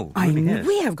interesting show.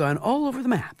 We have gone all over the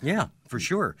map. Yeah, for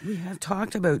sure. We have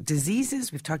talked about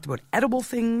diseases. We've talked about edible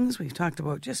things. We've talked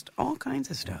about just all kinds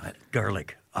of stuff.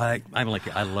 Garlic. I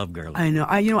love garlic. I know.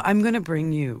 I'm going to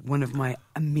bring you one of my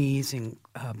amazing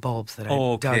bulbs that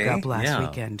I dug up last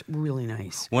weekend. Really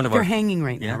nice. They're hanging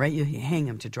right now, right? You hang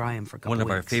them to dry them for a couple One of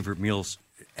weeks. our favorite meals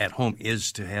at home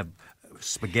is to have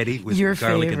spaghetti with Your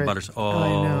garlic favorite. and butter. I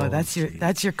know.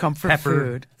 That's your comfort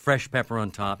food. Fresh pepper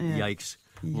on top. Yeah. Yikes.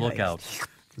 Look out.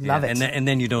 Love it. And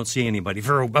then you don't see anybody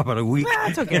for about a week.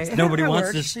 That's okay. Nobody That wants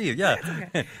works. to see you. Yeah.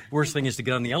 Okay. Worst thing is to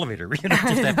get on the elevator. You know,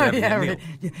 just have to have a meal. Right.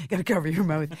 You got to cover your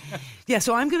mouth. Yeah,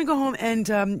 so I'm going to go home, and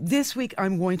this week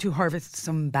I'm going to harvest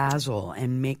some basil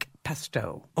and make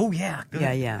pesto. Oh, yeah. Good.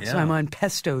 Yeah. So I'm on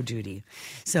pesto duty.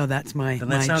 So that's my Doesn't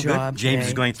that sound job good? James today.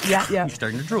 is going, yeah. He's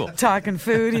starting to drool. Talking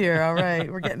food here. All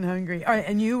right. We're getting hungry. All right.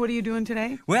 And you, what are you doing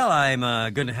today? Well, I'm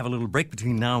going to have a little break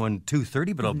between now and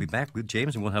 2:30, but I'll be back with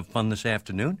James, and we'll have fun this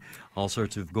afternoon. All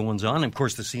sorts of goings on. And, of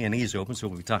course, the CNE is open, so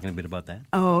we'll be talking a bit about that.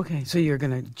 Oh, okay. So you're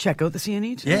going to check out the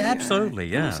CNE today? Yeah, absolutely,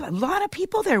 yeah. There's a lot of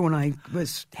people there when I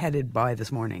was headed by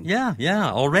this morning. Yeah,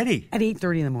 already. At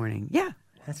 8:30 in the morning. Yeah.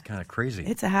 That's kind of crazy.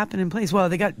 It's a happening place. Well,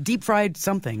 they got deep fried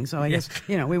something, so I guess,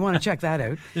 we want to check that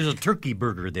out. There's a turkey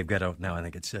burger they've got out now. I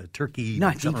think it's turkey.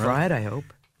 Not deep fried, I hope.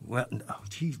 Well,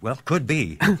 could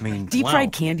be. I mean, deep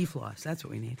fried candy floss. That's what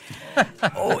we need.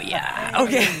 Oh, yeah.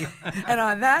 Okay. And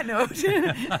on that note,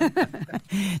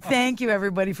 thank you,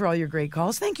 everybody, for all your great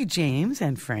calls. Thank you, James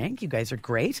and Frank. You guys are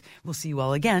great. We'll see you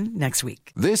all again next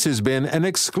week. This has been an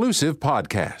exclusive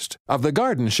podcast of The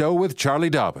Garden Show with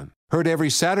Charlie Dobbin. Heard every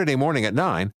Saturday morning at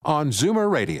 9 on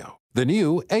Zoomer Radio, the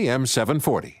new AM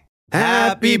 740.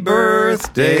 Happy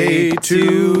birthday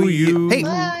to you.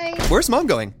 Hey, where's Mom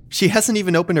going? She hasn't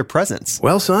even opened her presents.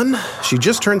 Well, son, she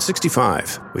just turned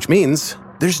 65, which means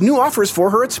there's new offers for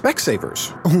her at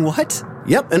Specsavers. What?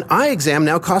 Yep, an eye exam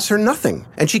now costs her nothing,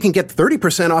 and she can get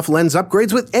 30% off lens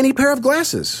upgrades with any pair of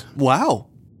glasses. Wow.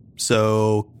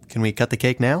 So, can we cut the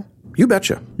cake now? You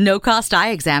betcha. No-cost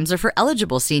eye exams are for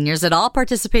eligible seniors at all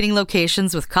participating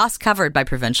locations with costs covered by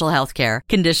provincial health care.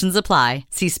 Conditions apply.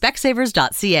 See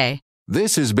specsavers.ca.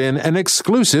 This has been an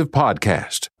exclusive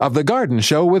podcast of The Garden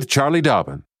Show with Charlie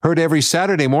Dobbin. Heard every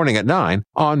Saturday morning at 9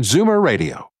 on Zoomer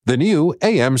Radio, the new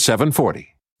AM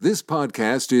 740. This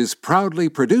podcast is proudly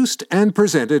produced and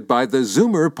presented by the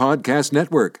Zoomer Podcast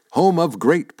Network, home of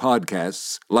great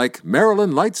podcasts like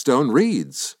Marilyn Lightstone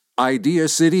Reads, Idea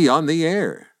City on the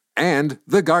Air, and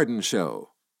The Garden Show.